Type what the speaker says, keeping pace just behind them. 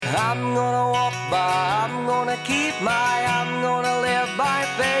I'm gonna walk by, I'm gonna keep my, I'm gonna live by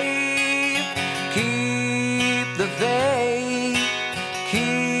faith. Keep the faith,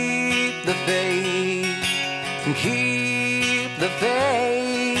 keep the faith, keep the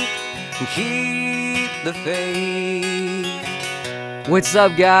faith, keep the faith. What's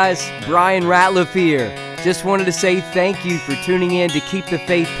up, guys? Brian Ratliff here. Just wanted to say thank you for tuning in to Keep the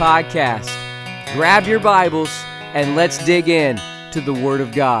Faith podcast. Grab your Bibles and let's dig in to the Word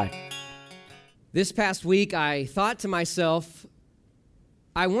of God. This past week, I thought to myself,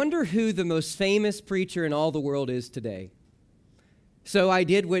 I wonder who the most famous preacher in all the world is today. So I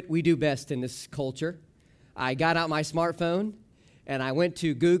did what we do best in this culture. I got out my smartphone and I went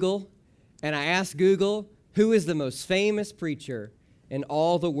to Google and I asked Google, who is the most famous preacher in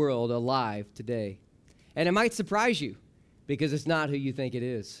all the world alive today? And it might surprise you because it's not who you think it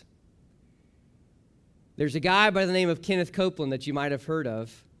is. There's a guy by the name of Kenneth Copeland that you might have heard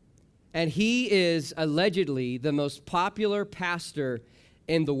of, and he is allegedly the most popular pastor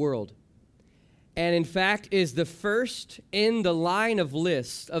in the world. And in fact, is the first in the line of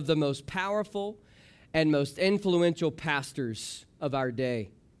lists of the most powerful and most influential pastors of our day.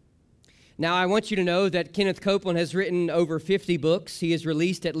 Now, I want you to know that Kenneth Copeland has written over 50 books. He has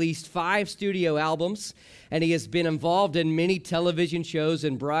released at least 5 studio albums, and he has been involved in many television shows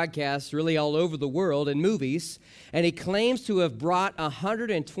and broadcasts really all over the world and movies, and he claims to have brought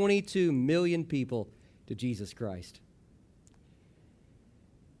 122 million people to Jesus Christ.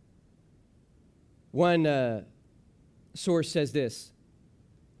 One source says this: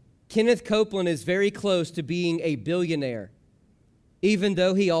 Kenneth Copeland is very close to being a billionaire, even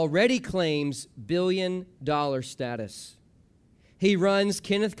though he already claims billion-dollar status. He runs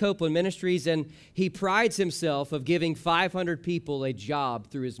Kenneth Copeland Ministries, and he prides himself of giving 500 people a job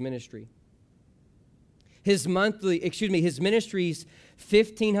through his ministry. His ministry's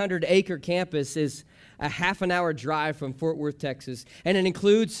 1,500-acre campus is a half-an-hour drive from Fort Worth, Texas, and it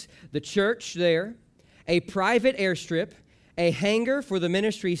includes the church there, a private airstrip, a hangar for the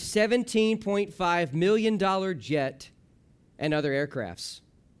ministry's $17.5 million jet, and other aircrafts.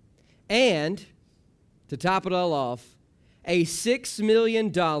 And, to top it all off, a $6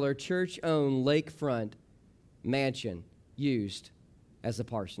 million church-owned lakefront mansion used as a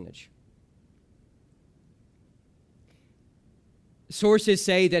parsonage. Sources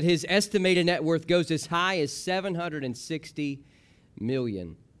say that his estimated net worth goes as high as $760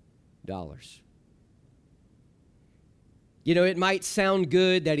 million. You know, it might sound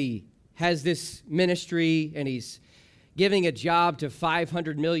good that he has this ministry and he's giving a job to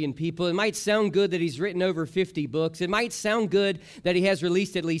 500 million people. It might sound good that he's written over 50 books. It might sound good that he has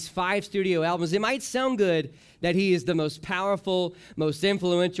released at least 5 studio albums. It might sound good that he is the most powerful, most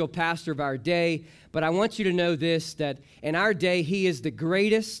influential pastor of our day. But I want you to know this, that in our day, he is the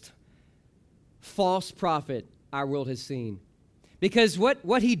greatest false prophet our world has seen. Because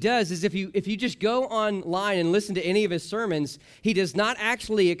what he does is if you just go online and listen to any of his sermons, he does not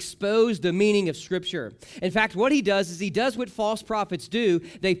actually expose the meaning of Scripture. In fact, what he does is he does what false prophets do.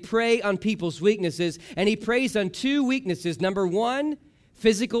 They prey on people's weaknesses, and he preys on 2 weaknesses. Number 1,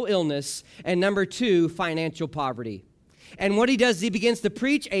 physical illness, and number 2, financial poverty. And what he does is he begins to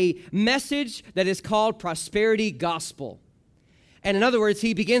preach a message that is called prosperity gospel. And in other words,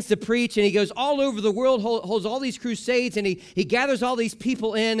 he begins to preach, and he goes all over the world, holds all these crusades, and he gathers all these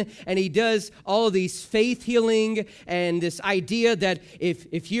people in, and he does all of these faith healing and this idea that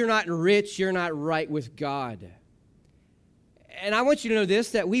if you're not rich, you're not right with God. And I want you to know this,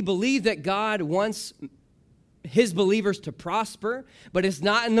 that we believe that God wants his believers to prosper, but it's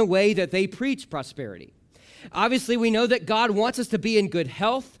not in the way that they preach prosperity. Obviously, we know that God wants us to be in good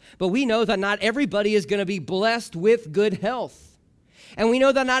health, but we know that not everybody is going to be blessed with good health. And we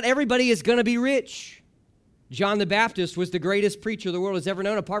know that not everybody is going to be rich. John the Baptist was the greatest preacher the world has ever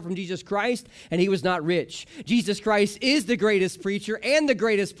known apart from Jesus Christ, and he was not rich. Jesus Christ is the greatest preacher and the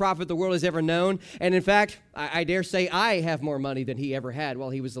greatest prophet the world has ever known. And in fact, I dare say I have more money than he ever had while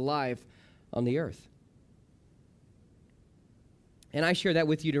he was alive on the earth. And I share that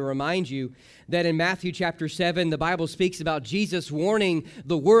with you to remind you that in Matthew chapter 7, the Bible speaks about Jesus warning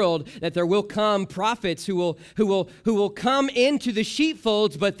the world that there will come prophets who will come into the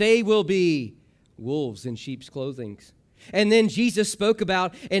sheepfolds, but they will be wolves in sheep's clothing. And then Jesus spoke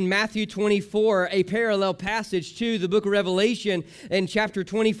about in Matthew 24, a parallel passage to the book of Revelation. In chapter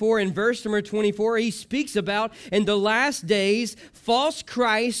 24, in verse number 24, he speaks about in the last days, false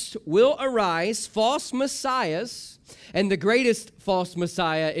Christs will arise, false messiahs. And the greatest false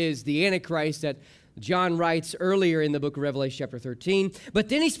messiah is the antichrist that John writes earlier in the book of Revelation chapter 13, but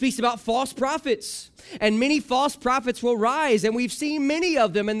then he speaks about false prophets, and many false prophets will rise, and we've seen many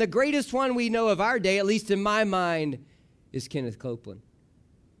of them, and the greatest one we know of our day, at least in my mind, is Kenneth Copeland.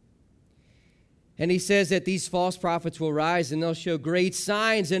 And he says that these false prophets will rise, and they'll show great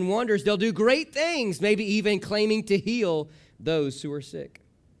signs and wonders. They'll do great things, maybe even claiming to heal those who are sick.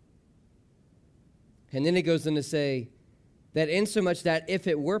 And then it goes on to say that insomuch that if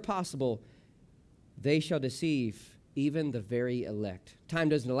it were possible, they shall deceive even the very elect. Time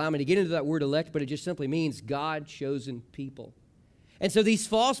doesn't allow me to get into that word elect, but it just simply means God-chosen people. And so these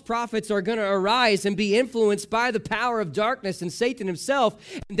false prophets are going to arise and be influenced by the power of darkness and Satan himself,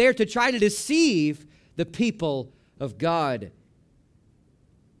 and they're to try to deceive the people of God.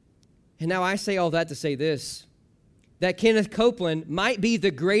 And now I say all that to say this, that Kenneth Copeland might be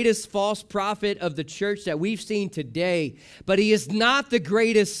the greatest false prophet of the church that we've seen today, but he is not the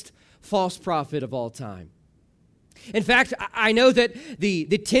greatest false prophet of all time. In fact, I know that the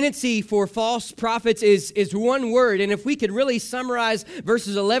tendency for false prophets is one word, and if we could really summarize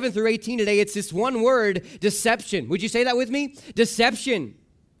verses 11 through 18 today, it's this one word, deception. Would you say that with me? Deception.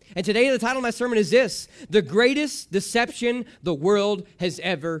 And today the title of my sermon is this: the greatest deception the world has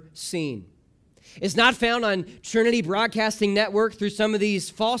ever seen. It's not found on Trinity Broadcasting Network through some of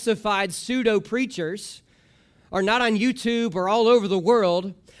these falsified pseudo-preachers, or not on YouTube or all over the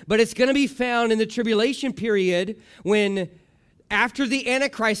world, but it's going to be found in the tribulation period when, after the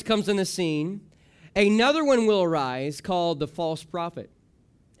antichrist comes on the scene, another one will arise called the false prophet.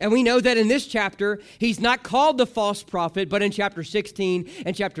 And we know that in this chapter, he's not called the false prophet, but in chapter 16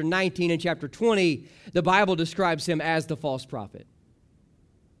 and chapter 19 and chapter 20, the Bible describes him as the false prophet.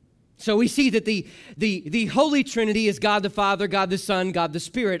 So we see that the Holy Trinity is God the Father, God the Son, God the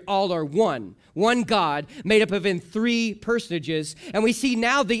Spirit, all are one God, made up of in three personages. And we see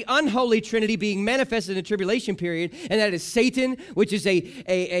now the unholy Trinity being manifested in the tribulation period, and that is Satan, which is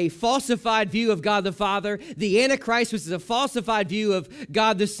a falsified view of God the Father, the Antichrist, which is a falsified view of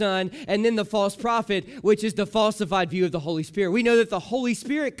God the Son, and then the false prophet, which is the falsified view of the Holy Spirit. We know that the Holy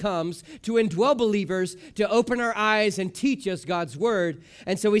Spirit comes to indwell believers, to open our eyes and teach us God's word.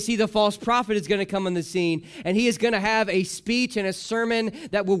 And so we see the false prophet is going to come on the scene, and he is going to have a speech and a sermon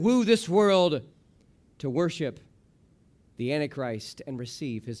that will woo this world to worship the Antichrist and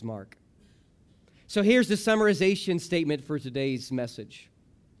receive his mark. So here's the summarization statement for today's message,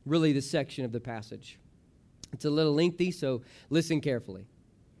 really the section of the passage. It's a little lengthy, so listen carefully.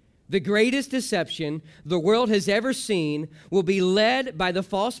 The greatest deception the world has ever seen will be led by the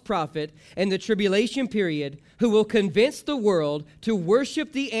false prophet in the tribulation period, who will convince the world to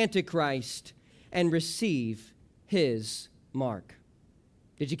worship the Antichrist and receive his mark.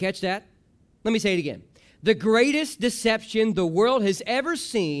 Did you catch that? Let me say it again. The greatest deception the world has ever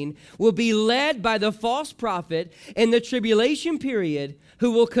seen will be led by the false prophet in the tribulation period,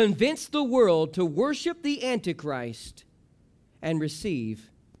 who will convince the world to worship the Antichrist and receive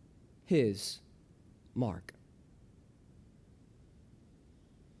his mark.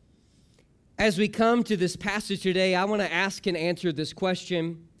 As we come to this passage today, I want to ask and answer this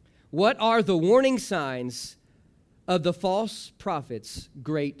question: what are the warning signs of the false prophet's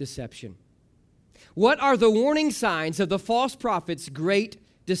great deception? What are the warning signs of the false prophet's great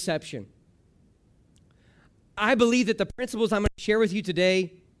deception? I believe that the principles I'm going to share with you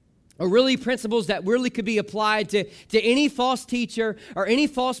today are really principles that really could be applied to any false teacher or any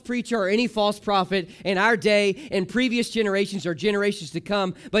false preacher or any false prophet in our day, in previous generations or generations to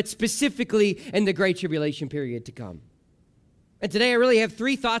come, but specifically in the Great Tribulation period to come. And today I really have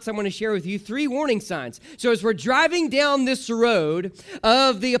three thoughts I want to share with you, three warning signs. So as we're driving down this road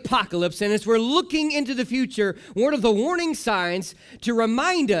of the apocalypse, and as we're looking into the future, what are the warning signs to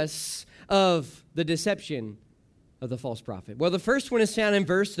remind us of the deception of the false prophet? Well, the first one is found in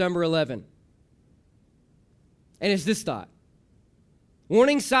verse number 11. And it's this thought.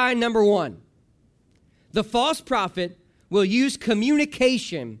 Warning sign number 1. The false prophet will use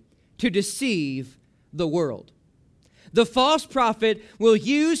communication to deceive the world. The false prophet will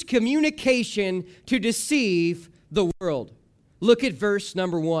use communication to deceive the world. Look at verse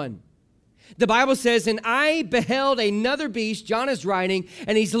number 1. The Bible says, and I beheld another beast, John is writing,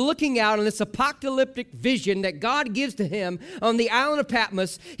 and he's looking out on this apocalyptic vision that God gives to him on the island of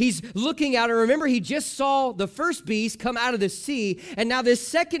Patmos. He's looking out, and remember, he just saw the first beast come out of the sea, and now this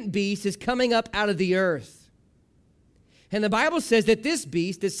second beast is coming up out of the earth. And the Bible says that this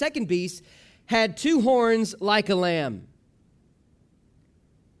beast, the second beast, had 2 horns like a lamb.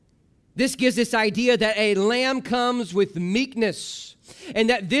 This gives this idea that a lamb comes with meekness, and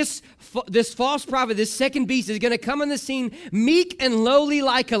that this false prophet, this second beast, is going to come on the scene meek and lowly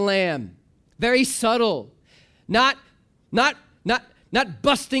like a lamb. very subtle, not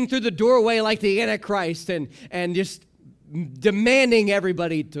busting through the doorway like the Antichrist and just demanding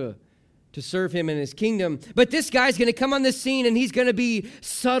everybody to serve him in his kingdom. But this guy's going to come on the scene, and he's going to be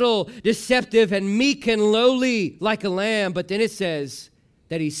subtle, deceptive, and meek and lowly like a lamb. But then it says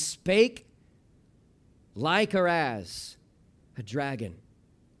that he spake like or as a dragon.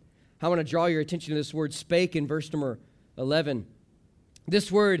 I want to draw your attention to this word spake in verse number 11.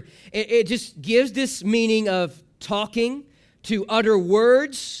 This word, it just gives this meaning of talking, to utter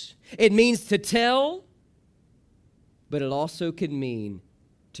words. It means to tell, but it also can mean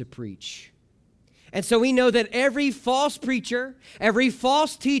to preach. And so we know that every false preacher, every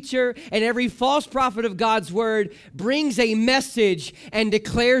false teacher, and every false prophet of God's word brings a message and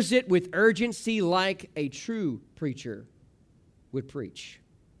declares it with urgency like a true preacher would preach.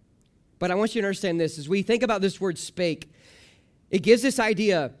 But I want you to understand this. As we think about this word spake, it gives this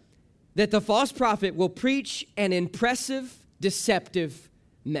idea that the false prophet will preach an impressive, deceptive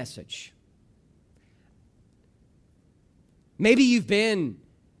message. Maybe you've been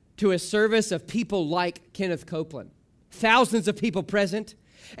to a service of people like Kenneth Copeland. Thousands of people present,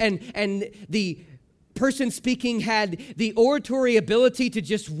 and the person speaking had the oratory ability to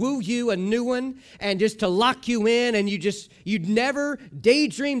just woo you a new one and just to lock you in, and you'd never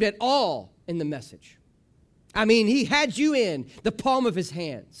daydreamed at all in the message. I mean, he had you in the palm of his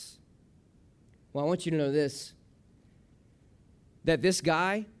hands. Well, I want you to know this, that this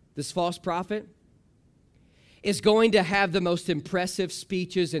guy, this false prophet, is going to have the most impressive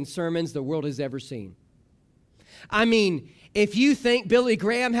speeches and sermons the world has ever seen. I mean, if you think Billy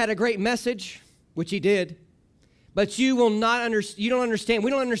Graham had a great message, which he did, but you don't understand,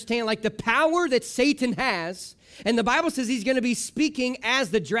 we don't understand like the power that Satan has. And the Bible says he's going to be speaking as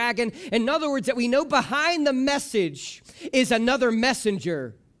the dragon. In other words, that we know behind the message is another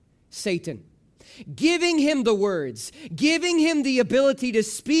messenger, Satan, giving him the words, giving him the ability to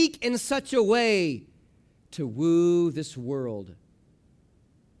speak in such a way to woo this world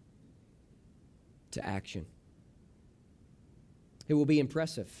to action. It will be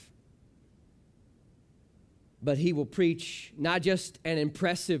impressive. But he will preach not just an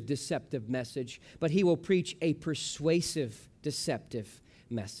impressive, deceptive message, but he will preach a persuasive, deceptive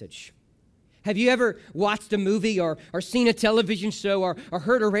message. Have you ever watched a movie or seen a television show or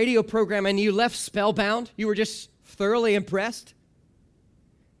heard a radio program and you left spellbound? You were just thoroughly impressed?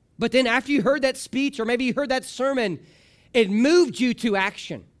 But then after you heard that speech or maybe you heard that sermon, it moved you to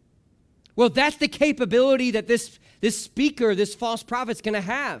action. Well, that's the capability that this speaker, this false prophet's going to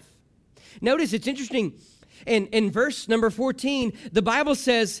have. Notice it's interesting. In verse number 14, the Bible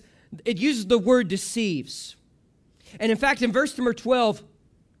says, it uses the word deceives. And in fact, in verse number 12,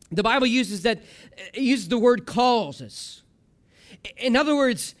 the Bible uses the word causes. In other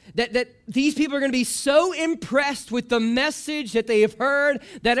words, that these people are going to be so impressed with the message that they have heard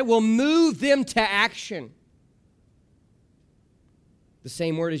that it will move them to action. The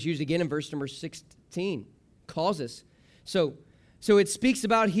same word is used again in verse number 16, causes. So it speaks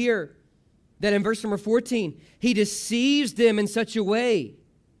about here that in verse number 14, he deceives them in such a way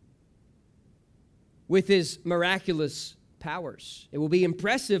with his miraculous powers. It will be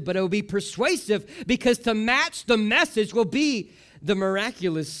impressive, but it will be persuasive because to match the message will be the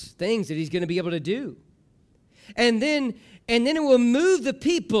miraculous things that he's going to be able to do. And then it will move the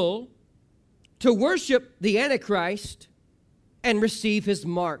people to worship the Antichrist and receive his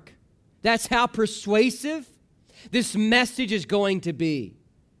mark. That's how persuasive this message is going to be.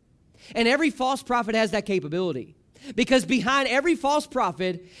 And every false prophet has that capability. Because behind every false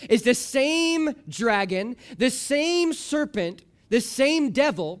prophet is the same dragon, the same serpent, the same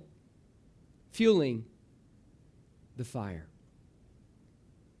devil fueling the fire.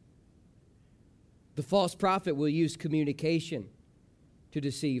 The false prophet will use communication to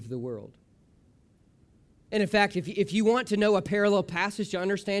deceive the world. And in fact, if you want to know a parallel passage to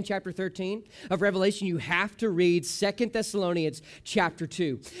understand chapter 13 of Revelation, you have to read 2 Thessalonians chapter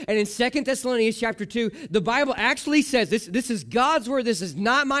 2. And in 2 Thessalonians chapter 2, the Bible actually says, this is God's word, this is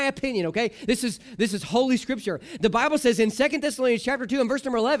not my opinion, okay? This is Holy Scripture. The Bible says in 2 Thessalonians chapter 2 and verse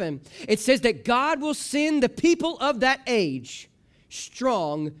number 11, it says that God will send the people of that age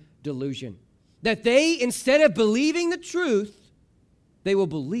strong delusion. That they, instead of believing the truth, they will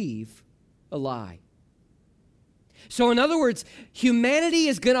believe a lie. So in other words, humanity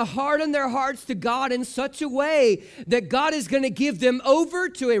is going to harden their hearts to God in such a way that God is going to give them over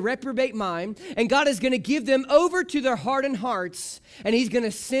to a reprobate mind, and God is going to give them over to their hardened hearts, and he's going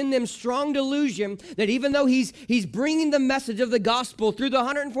to send them strong delusion that even though he's bringing the message of the gospel through the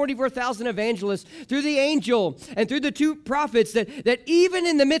 144,000 evangelists, through the angel, and through the 2 prophets, that even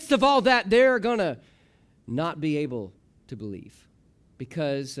in the midst of all that, they're going to not be able to believe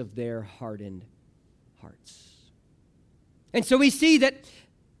because of their hardened hearts. And so we see that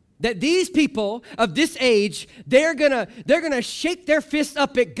these people of this age, they're gonna shake their fists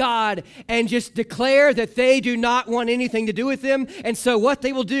up at God and just declare that they do not want anything to do with them. And so what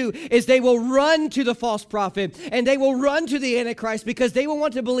they will do is they will run to the false prophet and they will run to the antichrist because they will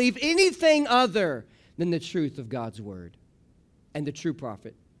want to believe anything other than the truth of God's word and the true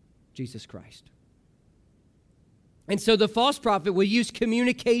prophet, Jesus Christ. And so the false prophet will use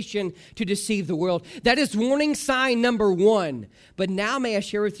communication to deceive the world. That is warning sign number 1. But now may I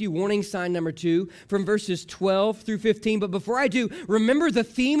share with you warning sign number 2 from verses 12 through 15. But before I do, remember the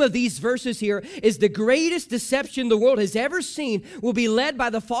theme of these verses here is the greatest deception the world has ever seen will be led by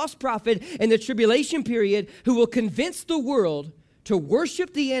the false prophet in the tribulation period who will convince the world to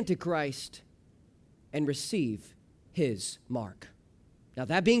worship the antichrist and receive his mark. Now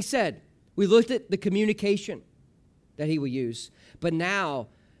that being said, we looked at the communication that he will use. But now,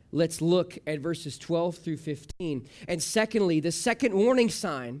 let's look at verses 12 through 15. And secondly, the second warning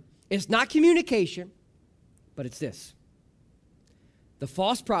sign is not communication, but it's this. The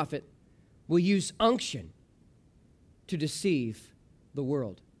false prophet will use unction to deceive the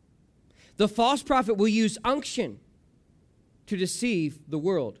world. The false prophet will use unction to deceive the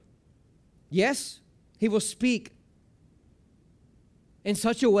world. Yes, he will speak in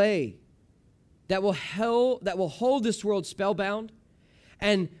such a way that will hold this world spellbound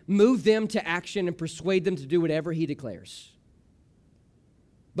and move them to action and persuade them to do whatever he declares.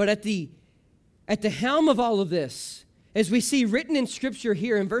 But at the helm of all of this, as we see written in Scripture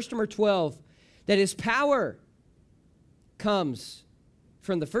here in verse number 12, that his power comes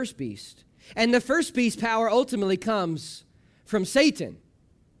from the first beast. And the first beast's power ultimately comes from Satan.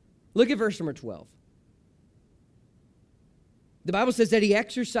 Look at verse number 12. The Bible says that he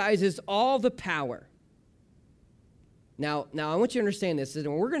exercises all the power. Now I want you to understand this.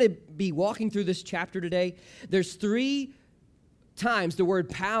 When we're going to be walking through this chapter today, there's 3 times the word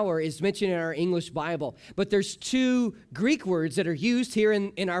power is mentioned in our English Bible. But there's 2 Greek words that are used here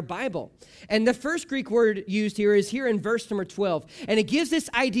in our Bible. And the first Greek word used here is here in verse number 12. And it gives this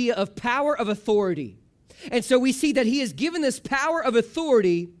idea of power of authority. And so we see that he is given this power of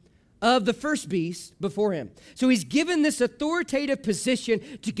authority of the first beast before him. So he's given this authoritative position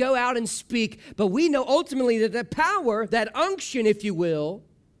to go out and speak, but we know ultimately that the power, that unction, if you will,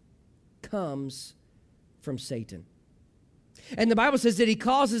 comes from Satan. And the Bible says that he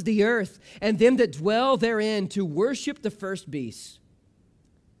causes the earth and them that dwell therein to worship the first beast.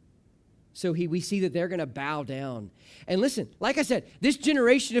 So we see that they're going to bow down. And listen, like I said, this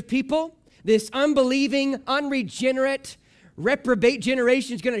generation of people, this unbelieving, unregenerate, reprobate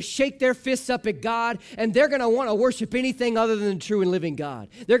generation is going to shake their fists up at God, and they're going to want to worship anything other than the true and living God.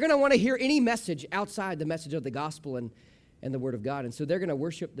 They're going to want to hear any message outside the message of the gospel and the word of God. And so they're going to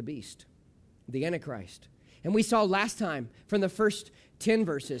worship the beast, the antichrist. And we saw last time from the first 10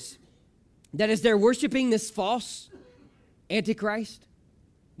 verses that as they're worshiping this false antichrist,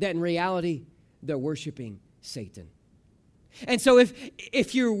 that in reality, they're worshiping Satan. And so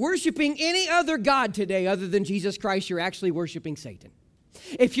if you're worshiping any other God today other than Jesus Christ, you're actually worshiping Satan.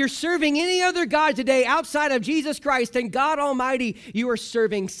 If you're serving any other God today outside of Jesus Christ and God Almighty, you are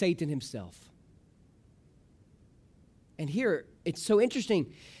serving Satan himself. And here, it's so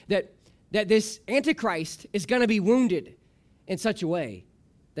interesting that this Antichrist is going to be wounded in such a way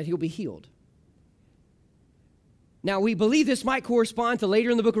that he'll be healed. Now, we believe this might correspond to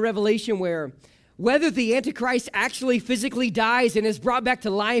later in the book of Revelation where whether the Antichrist actually physically dies and is brought back to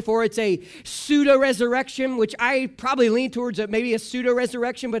life or it's a pseudo-resurrection, which I probably lean towards maybe a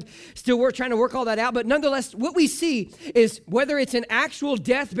pseudo-resurrection, but still we're trying to work all that out. But nonetheless, what we see is whether it's an actual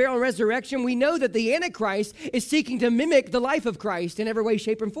death, burial, and resurrection, we know that the Antichrist is seeking to mimic the life of Christ in every way,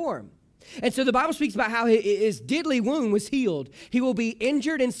 shape, and form. And so the Bible speaks about how his deadly wound was healed. He will be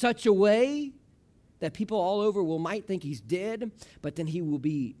injured in such a way that people all over might think he's dead, but then he will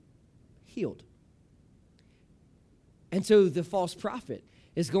be healed. And so the false prophet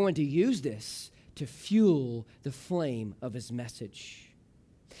is going to use this to fuel the flame of his message.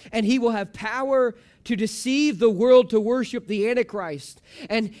 And he will have power to deceive the world to worship the Antichrist.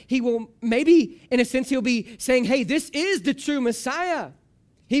 And he will, maybe in a sense, he'll be saying, hey, this is the true Messiah.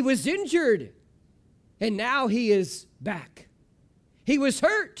 He was injured. And now he is back. He was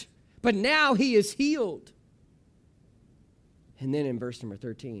hurt, but now he is healed. And then in verse number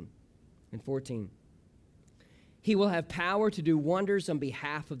 13 and 14, he will have power to do wonders on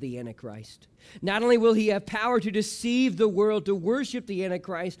behalf of the Antichrist. Not only will he have power to deceive the world to worship the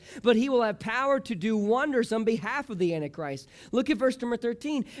Antichrist, but he will have power to do wonders on behalf of the Antichrist. Look at verse number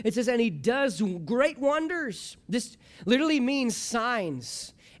 13. It says, and he does great wonders. This literally means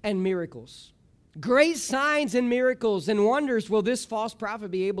signs and miracles. Great signs and miracles and wonders will this false prophet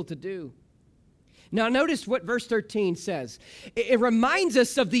be able to do. Now notice what verse 13 says. It reminds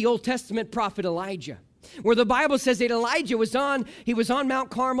us of the Old Testament prophet Elijah, where the Bible says that Elijah was on Mount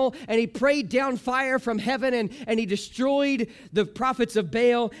Carmel, and he prayed down fire from heaven, and he destroyed the prophets of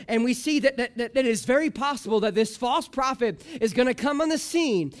Baal. And we see that it is very possible that this false prophet is going to come on the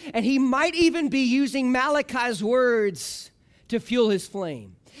scene, and he might even be using Malachi's words to fuel his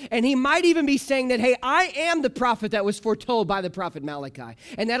flame. And he might even be saying that, hey, I am the prophet that was foretold by the prophet Malachi.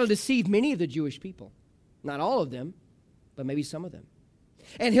 And that'll deceive many of the Jewish people. Not all of them, but maybe some of them.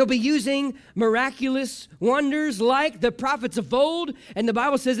 And he'll be using miraculous wonders like the prophets of old. And the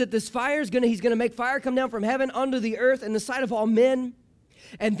Bible says that this fire he's going to make fire come down from heaven unto the earth in the sight of all men.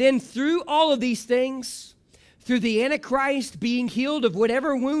 And then through all of these things, through the Antichrist being healed of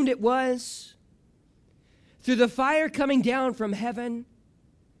whatever wound it was, through the fire coming down from heaven,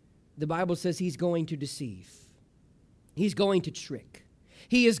 the Bible says he's going to deceive. He's going to trick.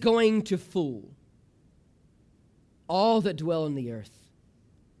 He is going to fool all that dwell in the earth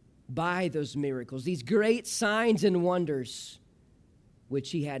by those miracles, these great signs and wonders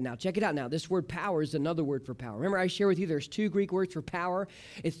which he had. Now, check it out now. This word power is another word for power. Remember, I shared with you there's 2 Greek words for power.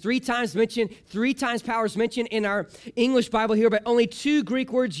 It's 3 times power is mentioned in our English Bible here, but only 2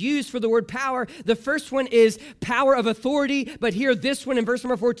 Greek words used for the word power. The first one is power of authority, but here this one in verse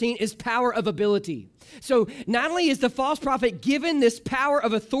number 14 is power of ability. So not only is the false prophet given this power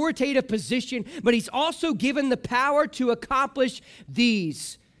of authoritative position, but he's also given the power to accomplish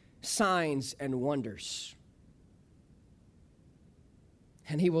these signs and wonders.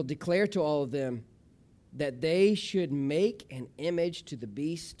 And he will declare to all of them that they should make an image to the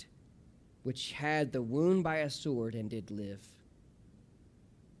beast which had the wound by a sword and did live.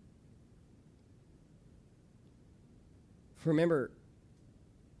 Remember,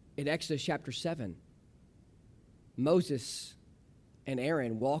 in Exodus chapter 7, Moses and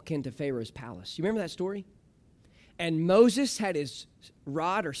Aaron walk into Pharaoh's palace. You remember that story? And Moses had his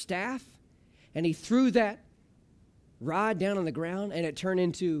rod or staff, and he threw that rod down on the ground, and it turned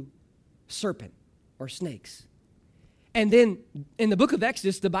into serpent or snakes. And then in the book of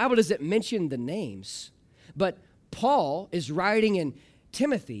Exodus, the Bible doesn't mention the names, but Paul is writing in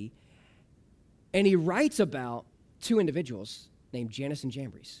Timothy, and he writes about 2 individuals named Jannes and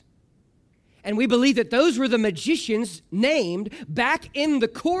Jambres. And we believe that those were the magicians named back in the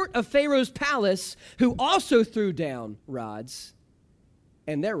court of Pharaoh's palace who also threw down rods,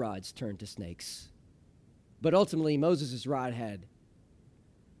 and their rods turned to snakes. But ultimately, Moses' rod had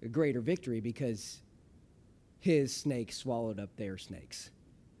a greater victory because his snake swallowed up their snakes.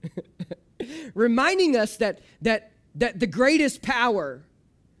 Reminding us that the greatest power,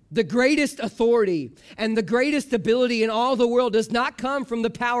 the greatest authority, and the greatest ability in all the world does not come from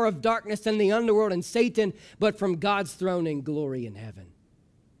the power of darkness and the underworld and Satan, but from God's throne and glory in heaven.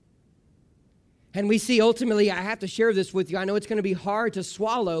 And we see ultimately, I have to share this with you. I know it's going to be hard to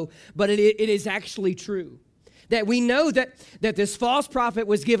swallow, but it is actually true. That we know that this false prophet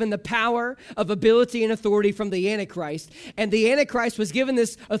was given the power of ability and authority from the Antichrist. And the Antichrist was given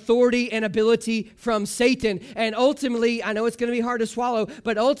this authority and ability from Satan. And ultimately, I know it's going to be hard to swallow,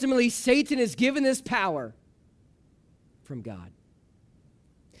 but ultimately Satan is given this power from God.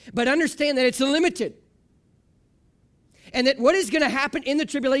 But understand that it's limited. And that what is going to happen in the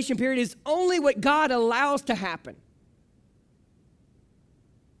tribulation period is only what God allows to happen.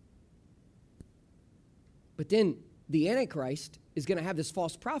 But then the Antichrist is going to have this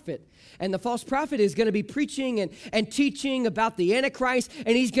false prophet. And the false prophet is going to be preaching and teaching about the Antichrist.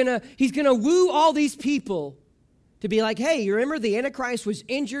 And he's going to woo all these people to be like, hey, you remember the Antichrist was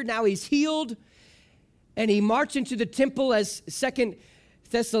injured, now he's healed. And he marched into the temple as 2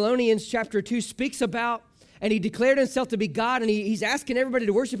 Thessalonians chapter 2 speaks about. And he declared himself to be God. And he's asking everybody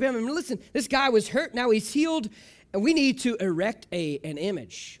to worship him. And listen, this guy was hurt, now he's healed. And we need to erect an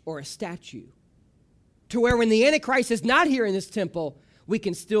image or a statue, to where when the Antichrist is not here in this temple, we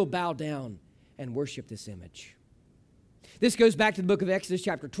can still bow down and worship this image. This goes back to the book of Exodus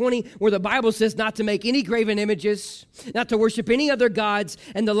chapter 20, where the Bible says not to make any graven images, not to worship any other gods.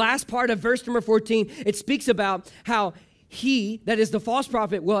 And the last part of verse number 14, it speaks about how he, that is the false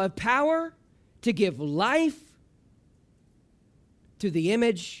prophet, will have power to give life to the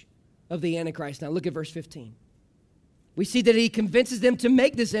image of the Antichrist. Now look at verse 15. We see that he convinces them to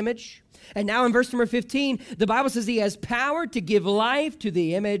make this image. And now in verse number 15, the Bible says he has power to give life to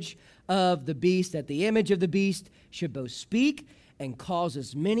the image of the beast, that the image of the beast should both speak and cause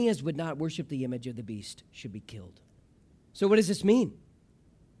as many as would not worship the image of the beast should be killed. So what does this mean?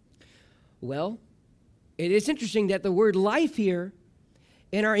 Well, it is interesting that the word life here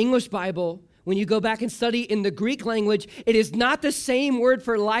in our English Bible, when you go back and study in the Greek language, it is not the same word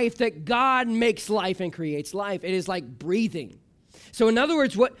for life that God makes life and creates life. It is like breathing. So in other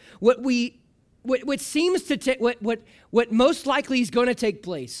words, what most likely is going to take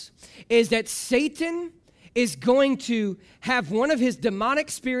place is that Satan is going to have one of his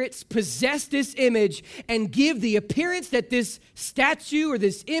demonic spirits possess this image and give the appearance that this statue or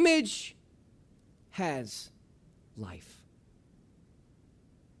this image has life.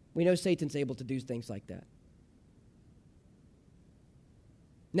 We know Satan's able to do things like that.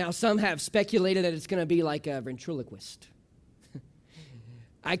 Now, some have speculated that it's going to be like a ventriloquist.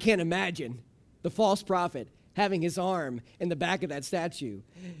 I can't imagine the false prophet having his arm in the back of that statue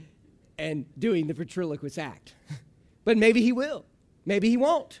and doing the ventriloquist act. But maybe he will. Maybe he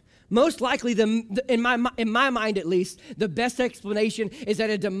won't. Most likely, in my mind at least, the best explanation is that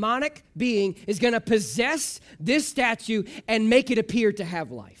a demonic being is going to possess this statue and make it appear to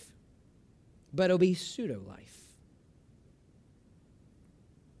have life. But it'll be pseudo-life.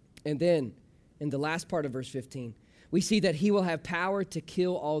 And then, in the last part of verse 15, we see that he will have power to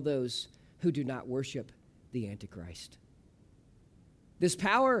kill all those who do not worship the Antichrist. This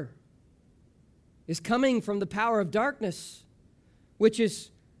power is coming from the power of darkness, which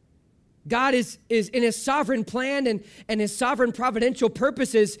is God is in his sovereign plan and his sovereign providential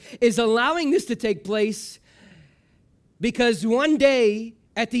purposes is allowing this to take place because one day,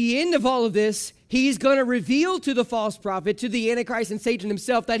 at the end of all of this, he's going to reveal to the false prophet, to the Antichrist and Satan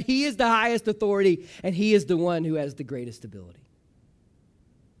himself, that he is the highest authority and he is the one who has the greatest ability.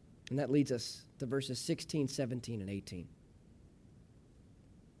 And that leads us to verses 16, 17, and 18.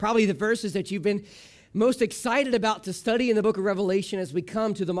 Probably the verses that you've been most excited about to study in the book of Revelation as we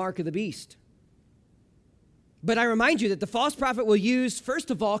come to the mark of the beast. But I remind you that the false prophet will use,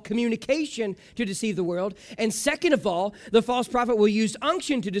 first of all, communication to deceive the world. And second of all, the false prophet will use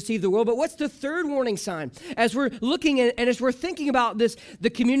unction to deceive the world. But what's the third warning sign? As we're looking at and as we're thinking about this, the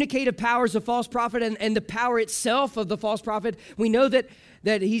communicative powers of false prophet and the power itself of the false prophet, we know that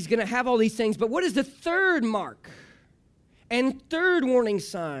he's going to have all these things. But what is the third mark and third warning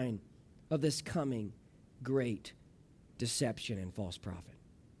sign of this coming great deception and false prophet?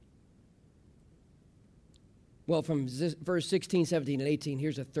 Well, from verse 16, 17, and 18,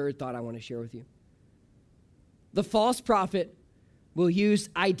 here's a third thought I want to share with you. The false prophet will use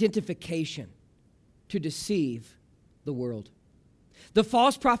identification to deceive the world. The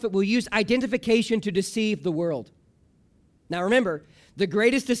false prophet will use identification to deceive the world. Now remember, the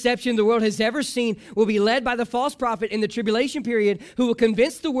greatest deception the world has ever seen will be led by the false prophet in the tribulation period, who will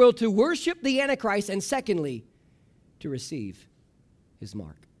convince the world to worship the Antichrist and secondly, to receive his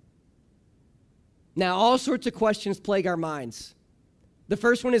mark. Now, all sorts of questions plague our minds. The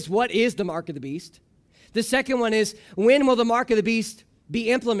first one is, what is the mark of the beast? The second one is, when will the mark of the beast be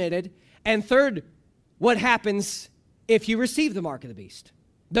implemented? And third, what happens if you receive the mark of the beast?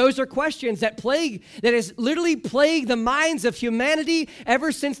 Those are questions that has literally plagued the minds of humanity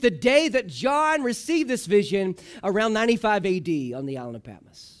ever since the day that John received this vision around 95 AD on the island of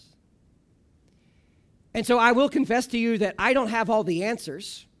Patmos. And so I will confess to you that I don't have all the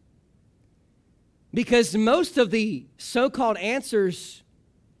answers, because most of the so-called answers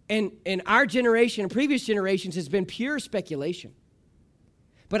in our generation and previous generations has been pure speculation.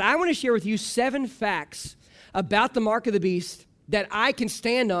 But I want to share with you 7 facts about the mark of the beast that I can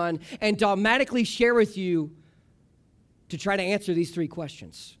stand on and dogmatically share with you to try to answer these 3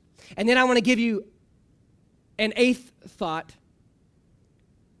 questions. And then I want to give you an 8th thought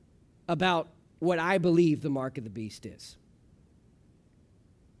about what I believe the mark of the beast is.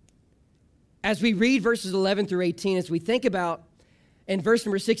 As we read verses 11 through 18, as we think about, in verse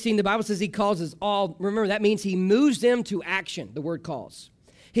number 16, the Bible says he causes all, remember that means he moves them to action, the word calls.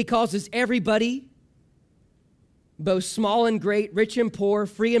 He causes everybody, both small and great, rich and poor,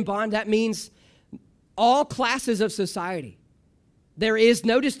 free and bond. That means all classes of society. There is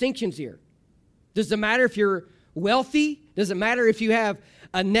no distinctions here. Doesn't matter if you're wealthy, doesn't matter if you have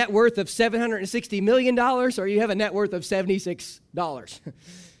a net worth of $760 million or you have a net worth of $76.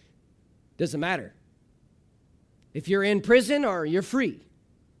 Doesn't matter. If you're in prison or you're free.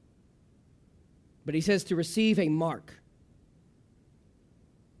 But he says to receive a mark.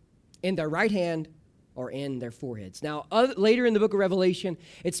 in their right hand or in their foreheads. Now, later in the book of Revelation,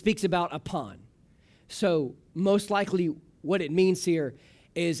 it speaks about upon. So most likely what it means here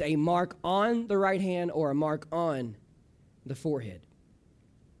is a mark on the right hand or a mark on the forehead.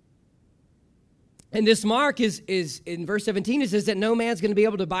 And this mark is in verse 17, it says that no man's going to be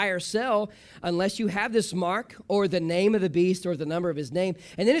able to buy or sell unless you have this mark or the name of the beast or the number of his name.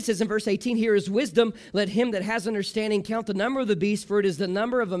 And then it says in verse 18, here is wisdom. Let him that has understanding count the number of the beast, for it is the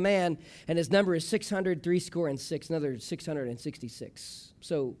number of a man, and his number is 666, another 666.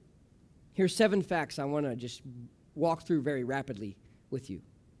 So here's 7 facts I want to just walk through very rapidly with you.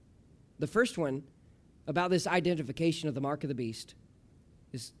 The first one about this identification of the mark of the beast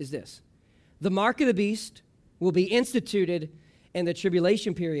is this. The mark of the beast will be instituted in the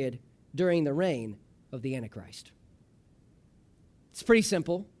tribulation period during the reign of the Antichrist. It's pretty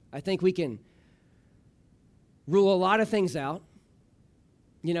simple. I think we can rule a lot of things out.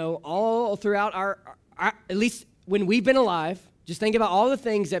 You know, all throughout our at least when we've been alive, just think about all the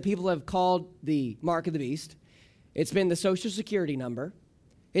things that people have called the mark of the beast. It's been the Social Security number.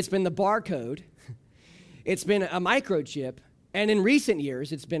 It's been the barcode. It's been a microchip. And in recent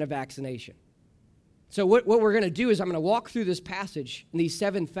years, it's been a vaccination. So what we're going to do is I'm going to walk through this passage and these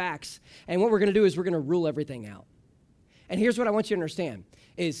 7 facts, and what we're going to do is we're going to rule everything out. And here's what I want you to understand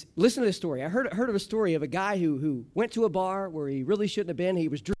is, listen to this story. I heard of a story of a guy who went to a bar where he really shouldn't have been. He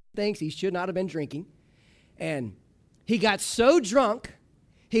was drinking things he should not have been drinking. And he got so drunk,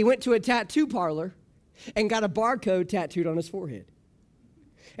 he went to a tattoo parlor and got a barcode tattooed on his forehead.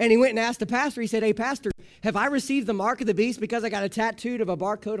 And he went and asked the pastor, he said, "Hey, pastor, have I received the mark of the beast because I got a tattooed of a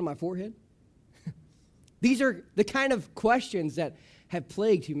barcode on my forehead?" These are the kind of questions that have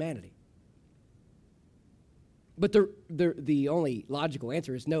plagued humanity. But the only logical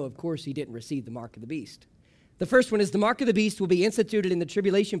answer is no, of course he didn't receive the mark of the beast. The first one is the mark of the beast will be instituted in the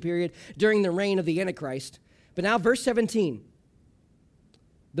tribulation period during the reign of the Antichrist. But now verse 17,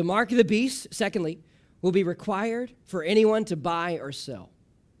 the mark of the beast, secondly, will be required for anyone to buy or sell.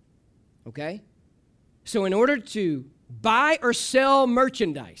 Okay? So in order to buy or sell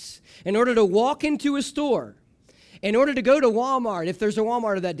merchandise, in order to walk into a store, in order to go to Walmart, if there's a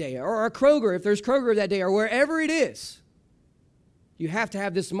Walmart that day, or a Kroger, if there's Kroger that day, or wherever it is, you have to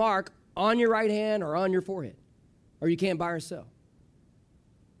have this mark on your right hand or on your forehead, or you can't buy or sell.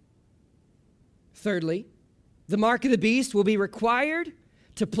 Thirdly, the mark of the beast will be required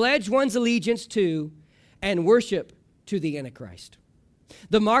to pledge one's allegiance to and worship to the Antichrist.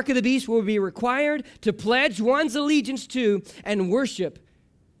 The mark of the beast will be required to pledge one's allegiance to and worship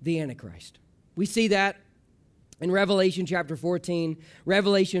the Antichrist. We see that in Revelation chapter 14,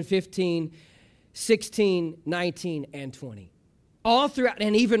 Revelation 15, 16, 19, and 20. All throughout,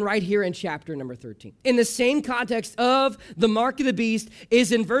 and even right here in chapter number 13. In the same context of the mark of the beast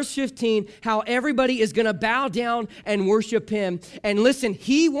is in verse 15, how everybody is going to bow down and worship him. And listen,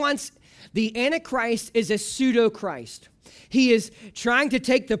 the Antichrist is a pseudo-Christ. He is trying to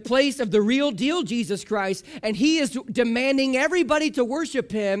take the place of the real deal Jesus Christ, and he is demanding everybody to worship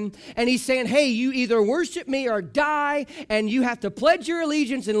him, and he's saying, hey, you either worship me or die, and you have to pledge your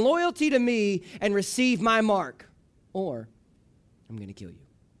allegiance and loyalty to me and receive my mark, or I'm going to kill you.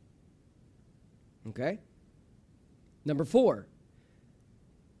 Okay? Number 4.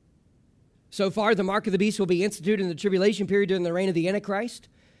 So far, the mark of the beast will be instituted in the tribulation period during the reign of the Antichrist.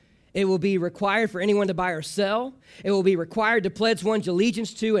 It will be required for anyone to buy or sell. It will be required to pledge one's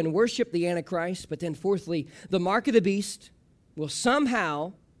allegiance to and worship the Antichrist. But then fourthly, the mark of the beast will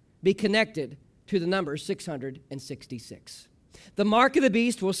somehow be connected to the number 666. The mark of the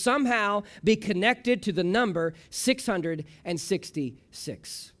beast will somehow be connected to the number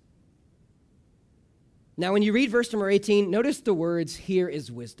 666. Now, when you read verse number 18, notice the words, "Here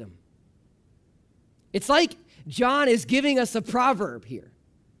is wisdom." It's like John is giving us a proverb here,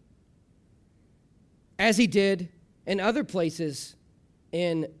 as he did in other places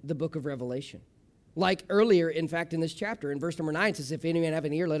in the book of Revelation. Like earlier, in fact, in this chapter, in verse number 9, it says, "If any man have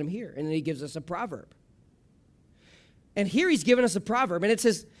an ear, let him hear." And then he gives us a proverb. And here he's given us a proverb, and it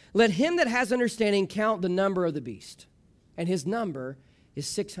says, "Let him that has understanding count the number of the beast, and his number is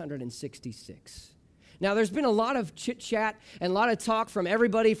 666. Now, there's been a lot of chit-chat and a lot of talk from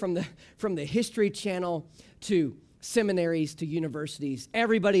everybody from the History Channel to seminaries to universities.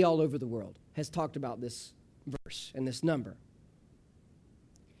 Everybody all over the world has talked about this verse and this number.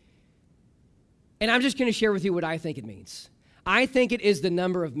 And I'm just going to share with you what I think it means. I think it is the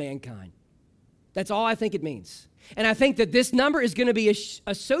number of mankind. That's all I think it means. And I think that this number is going to be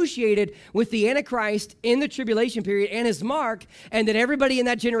associated with the Antichrist in the tribulation period and his mark, and that everybody in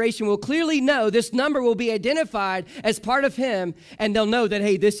that generation will clearly know this number will be identified as part of him, and they'll know that,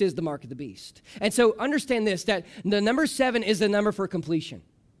 hey, this is the mark of the beast. And so understand this, that the number 7 is the number for completion.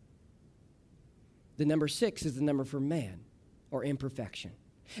 The number 6 is the number for man or imperfection.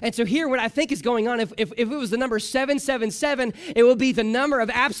 And so here, what I think is going on, if it was the number 777, it will be the number of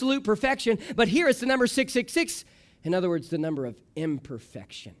absolute perfection. But here it's the number 666. In other words, the number of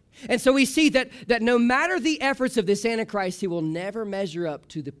imperfection. And so we see that no matter the efforts of this Antichrist, he will never measure up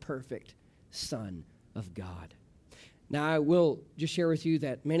to the perfect Son of God. Now, I will just share with you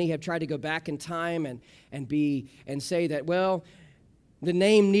that many have tried to go back in time and say that, well, the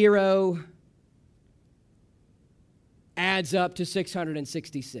name Nero adds up to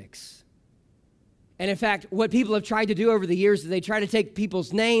 666. And in fact, what people have tried to do over the years is they try to take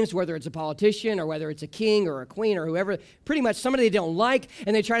people's names, whether it's a politician or whether it's a king or a queen or whoever, pretty much somebody they don't like,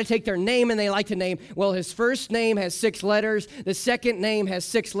 and they try to take their name and they like to name, well, his first name has 6 letters, the second name has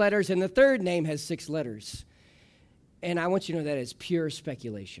 6 letters, and the third name has 6 letters. And I want you to know that is pure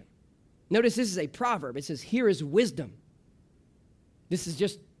speculation. Notice this is a proverb. It says, here is wisdom. This is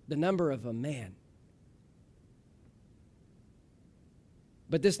just the number of a man.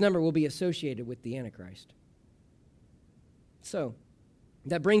 But this number will be associated with the Antichrist. So,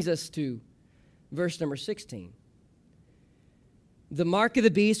 that brings us to verse number 16. The mark of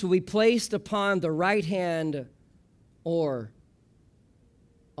the beast will be placed upon the right hand or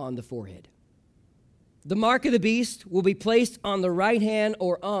on the forehead. The mark of the beast will be placed on the right hand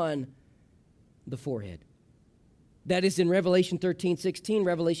or on the forehead. That is in Revelation 13:16,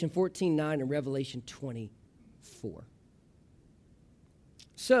 Revelation 14:9, and Revelation 20:4.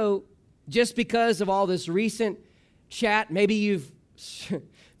 So, just because of all this recent chat, maybe you've been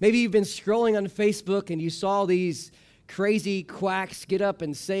scrolling on Facebook and you saw these crazy quacks get up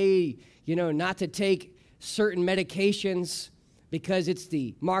and say, not to take certain medications because it's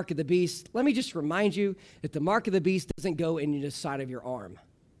the mark of the beast. Let me just remind you that the mark of the beast doesn't go in the side of your arm.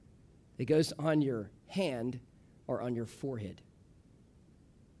 It goes on your hand or on your forehead.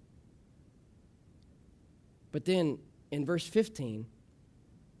 But then in verse 15,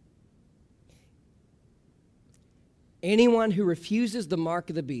 anyone who refuses the mark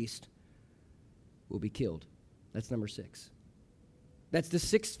of the beast will be killed. That's number 6. That's the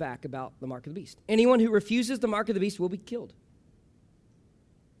 6th fact about the mark of the beast. Anyone who refuses the mark of the beast will be killed.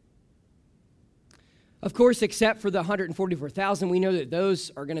 Of course, except for the 144,000, we know that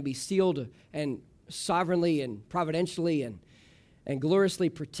those are going to be sealed and sovereignly and providentially and gloriously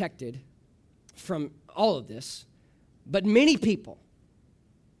protected from all of this. But many people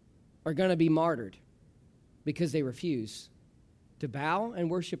are going to be martyred because they refuse to bow and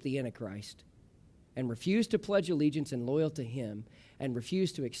worship the Antichrist and refuse to pledge allegiance and loyalty to him and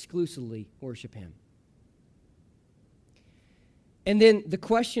refuse to exclusively worship him. And then the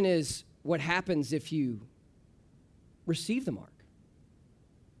question is, what happens if you receive the mark?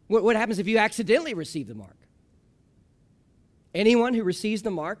 What happens if you accidentally receive the mark? Anyone who receives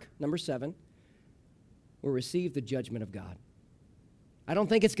the mark, number 7, will receive the judgment of God. I don't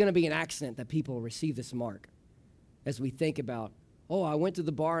think it's going to be an accident that people receive this mark as we think about, I went to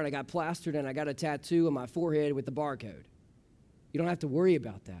the bar and I got plastered and I got a tattoo on my forehead with the barcode. You don't have to worry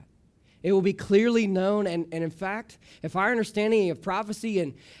about that. It will be clearly known, and in fact, if our understanding of prophecy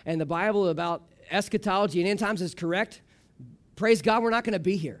and the Bible about eschatology and end times is correct, praise God, we're not going to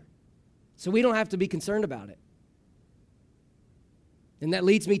be here. So we don't have to be concerned about it. And that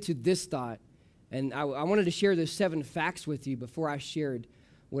leads me to this thought. And I wanted to share those 7 facts with you before I shared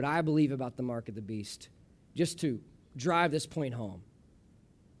what I believe about the mark of the beast, just to drive this point home.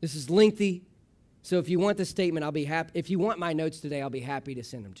 This is lengthy, so if you want the statement, I'll be happy. If you want my notes today, I'll be happy to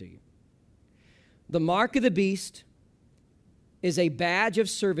send them to you. The mark of the beast is a badge of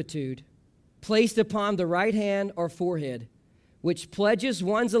servitude placed upon the right hand or forehead, which pledges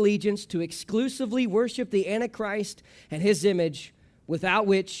one's allegiance to exclusively worship the Antichrist and his image, without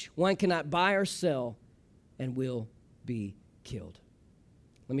which one cannot buy or sell and will be killed.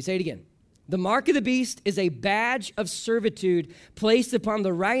 Let me say it again. The mark of the beast is a badge of servitude placed upon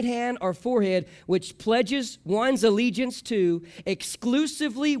the right hand or forehead, which pledges one's allegiance to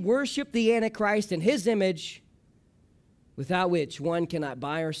exclusively worship the Antichrist and his image, without which one cannot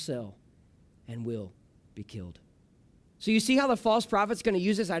buy or sell and will be killed. So you see how the false prophet's going to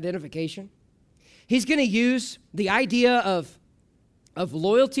use this identification? He's going to use the idea of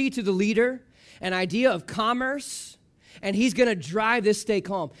loyalty to the leader, an idea of commerce, And he's going to drive this stake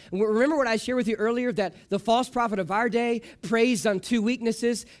home. And remember what I shared with you earlier, that the false prophet of our day preys on two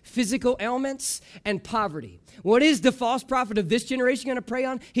weaknesses: physical ailments and poverty. What is the false prophet of this generation going to prey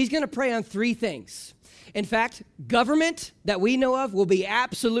on? He's going to prey on three things. In fact, government that we know of will be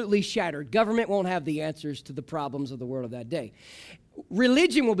absolutely shattered. Government won't have the answers to the problems of the world of that day.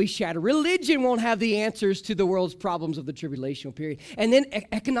 Religion will be shattered. Religion won't have the answers to the world's problems of the tribulational period. And then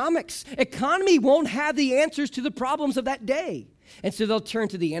economics. Economy won't have the answers to the problems of that day. And so they'll turn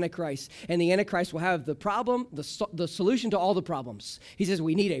to the Antichrist. And the Antichrist will have the problem, the solution to all the problems. He says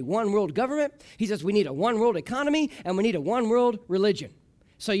we need a one-world government. He says we need a one-world economy. And we need a one-world religion.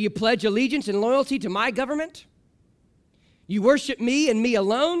 So you pledge allegiance and loyalty to my government. You worship me and me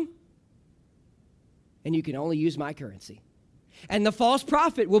alone. And you can only use my currency. And the false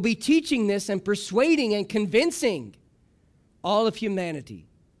prophet will be teaching this and persuading and convincing all of humanity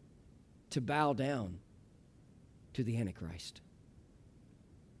to bow down to the Antichrist.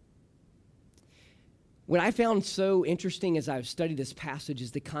 What I found so interesting as I've studied this passage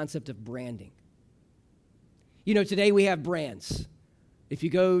is the concept of branding. You know, today we have brands. If you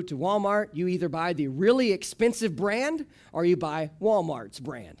go to Walmart, you either buy the really expensive brand or you buy Walmart's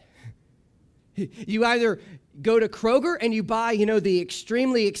brand. You either go to Kroger and you buy, the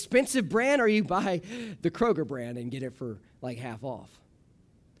extremely expensive brand, or you buy the Kroger brand and get it for like half off.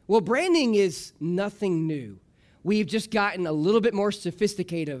 Well, branding is nothing new. We've just gotten a little bit more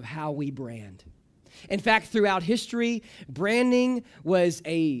sophisticated of how we brand. In fact, throughout history, branding was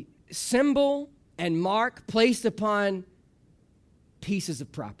a symbol and mark placed upon pieces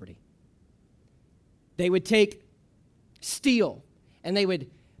of property. They would take steel and they would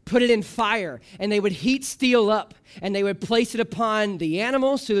put it in fire, and they would heat steel up, and they would place it upon the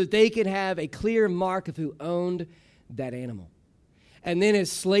animal so that they could have a clear mark of who owned that animal. And then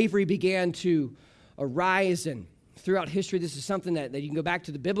as slavery began to arise, and throughout history, this is something that you can go back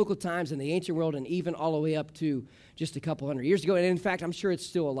to the biblical times and the ancient world, and even all the way up to just a couple hundred years ago. And in fact, I'm sure it's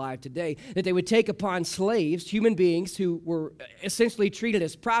still alive today, that they would take upon slaves, human beings who were essentially treated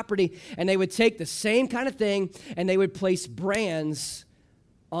as property, and they would take the same kind of thing, and they would place brands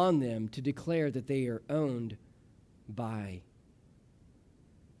on them to declare that they are owned by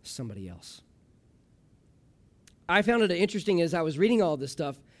somebody else. I found it interesting as I was reading all this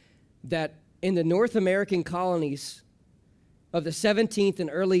stuff that in the North American colonies of the 17th and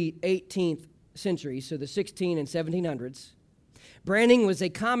early 18th centuries, so the 16 and 1700s, branding was a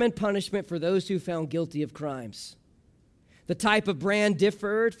common punishment for those who found guilty of crimes. The type of brand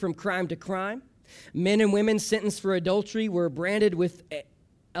differed from crime to crime. Men and women sentenced for adultery were branded with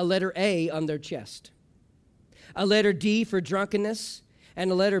a letter A on their chest, a letter D for drunkenness,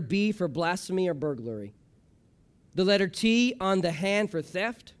 and a letter B for blasphemy or burglary. The letter T on the hand for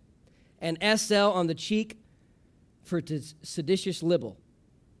theft, and SL on the cheek for seditious libel,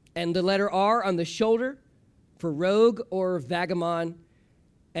 and the letter R on the shoulder for rogue or vagabond,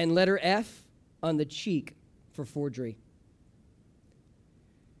 and letter F on the cheek for forgery.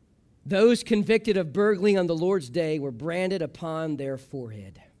 Those convicted of burgling on the Lord's day were branded upon their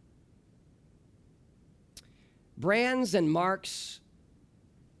forehead. Brands and marks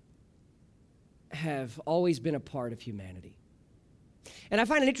have always been a part of humanity. And I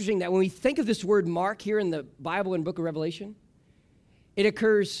find it interesting that when we think of this word mark here in the Bible and book of Revelation, it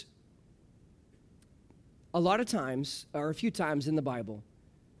occurs a lot of times, or a few times in the Bible,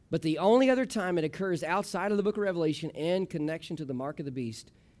 but the only other time it occurs outside of the book of Revelation in connection to the mark of the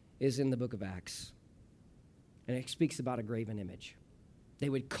beast is in the book of Acts. And it speaks about a graven image. They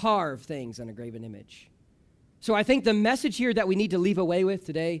would carve things on a graven image. So I think the message here that we need to leave away with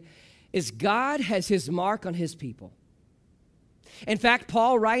today is God has his mark on his people. In fact,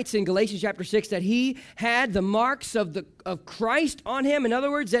 Paul writes in Galatians chapter 6 that he had the marks of Christ on him. In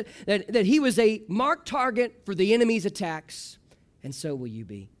other words, that he was a marked target for the enemy's attacks, and so will you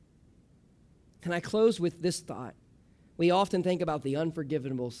be. Can I close with this thought? We often think about the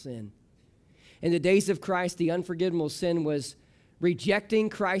unforgivable sin. In the days of Christ, the unforgivable sin was rejecting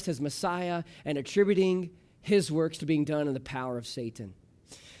Christ as Messiah and attributing his works to being done in the power of Satan.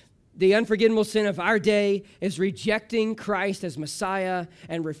 The unforgivable sin of our day is rejecting Christ as Messiah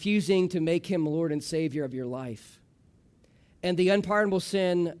and refusing to make him Lord and Savior of your life. And the unpardonable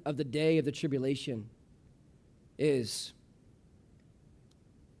sin of the day of the tribulation is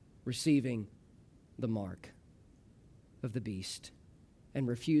receiving the mark of the beast and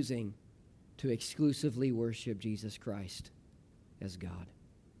refusing to exclusively worship Jesus Christ as God.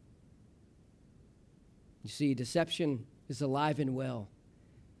 You see, deception is alive and well,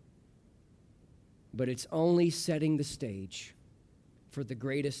 but it's only setting the stage for the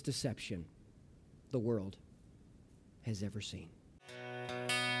greatest deception, the world. has ever seen.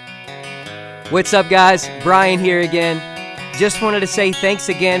 What's up, guys? Brian here again. Just wanted to say thanks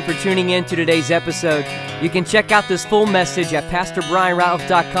again for tuning in to today's episode. You can check out this full message at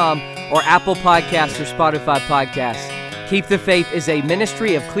PastorBrianRatliff.com or Apple Podcasts or Spotify Podcasts. Keep the Faith is a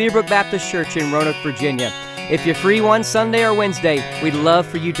ministry of Clearbrook Baptist Church in Roanoke, Virginia. If you're free one Sunday or Wednesday, we'd love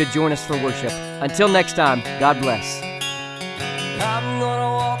for you to join us for worship. Until next time, God bless. I'm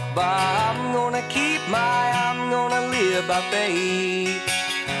gonna walk by, I'm gonna keep my, I'm gonna live by faith.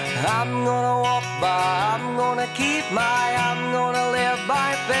 I'm gonna walk by, I'm gonna keep my, I'm gonna live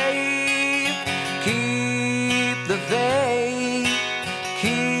by faith. Keep the faith,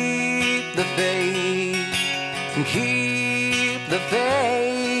 keep the faith, keep the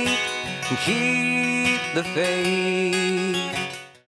faith, keep the faith.